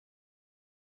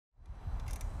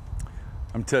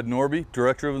I'm Ted Norby,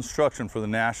 Director of Instruction for the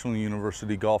National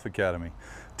University Golf Academy.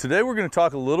 Today we're going to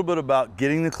talk a little bit about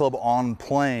getting the club on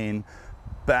plane,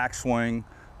 backswing.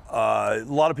 A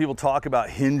lot of people talk about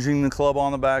hinging the club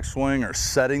on the backswing or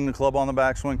setting the club on the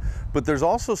backswing, but there's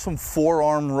also some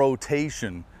forearm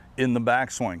rotation in the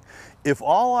backswing. If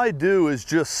all I do is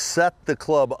just set the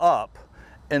club up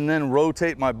and then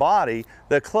rotate my body,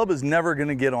 that club is never going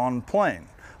to get on plane.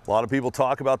 A lot of people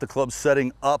talk about the club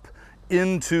setting up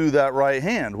into that right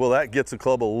hand. Well, that gets the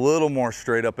club a little more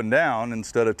straight up and down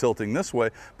instead of tilting this way,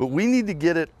 but we need to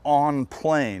get it on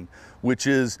plane, which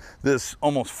is this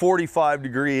almost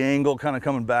 45-degree angle kind of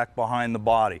coming back behind the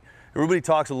body. Everybody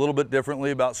talks a little bit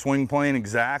differently about swing plane,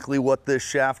 exactly what this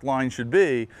shaft line should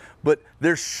be, but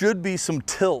there should be some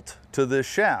tilt to this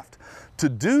shaft. To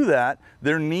do that,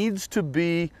 there needs to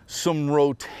be some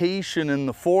rotation in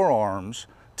the forearms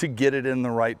to get it in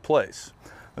the right place.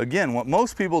 Again, what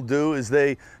most people do is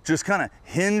they just kind of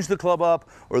hinge the club up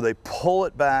or they pull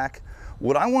it back.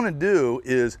 What I want to do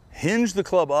is hinge the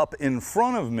club up in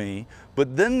front of me,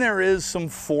 but then there is some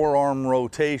forearm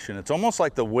rotation. It's almost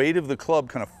like the weight of the club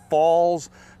kind of falls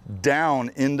down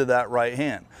into that right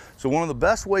hand. So one of the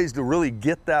best ways to really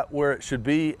get that where it should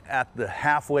be at the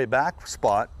halfway back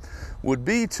spot would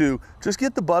be to just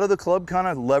get the butt of the club kind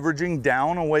of leveraging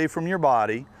down away from your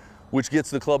body, which gets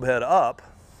the club head up.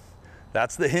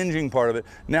 That's the hinging part of it.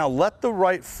 Now let the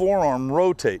right forearm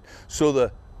rotate so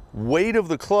the weight of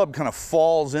the club kind of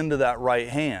falls into that right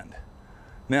hand.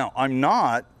 Now I'm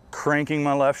not cranking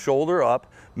my left shoulder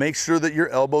up. Make sure that your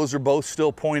elbows are both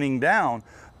still pointing down,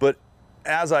 but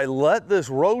as I let this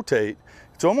rotate,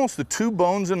 it's almost the two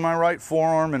bones in my right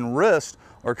forearm and wrist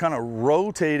are kind of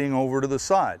rotating over to the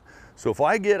side. So if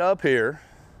I get up here,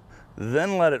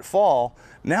 then let it fall,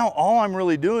 now all I'm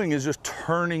really doing is just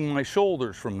turning my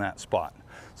shoulders from that spot.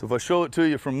 So if I show it to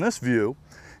you from this view,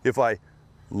 if I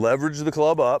leverage the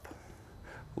club up,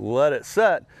 let it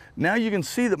set, now you can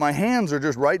see that my hands are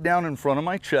just right down in front of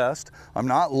my chest. I'm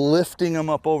not lifting them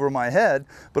up over my head,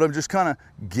 but I'm just kind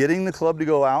of getting the club to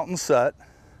go out and set.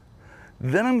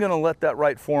 Then I'm going to let that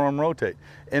right forearm rotate.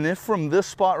 And if from this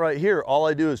spot right here, all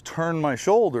I do is turn my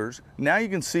shoulders, now you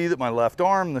can see that my left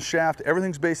arm, the shaft,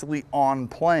 everything's basically on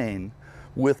plane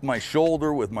with my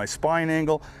shoulder, with my spine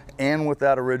angle, and with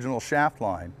that original shaft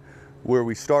line where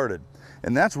we started.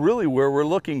 And that's really where we're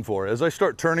looking for. As I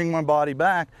start turning my body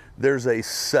back, there's a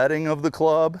setting of the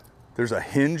club, there's a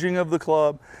hinging of the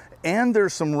club, and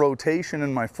there's some rotation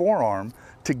in my forearm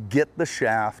to get the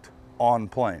shaft on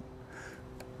plane.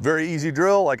 Very easy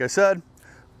drill, like I said.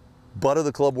 Butt of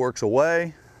the club works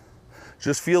away.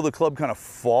 Just feel the club kind of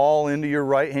fall into your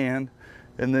right hand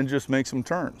and then just make some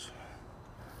turns.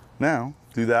 Now,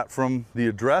 do that from the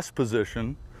address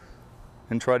position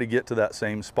and try to get to that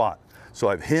same spot. So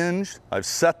I've hinged, I've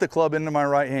set the club into my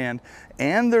right hand,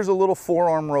 and there's a little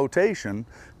forearm rotation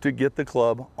to get the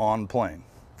club on plane.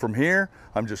 From here,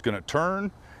 I'm just going to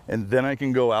turn and then I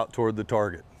can go out toward the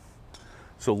target.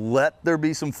 So let there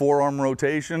be some forearm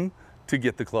rotation to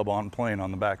get the club on plane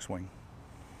on the backswing.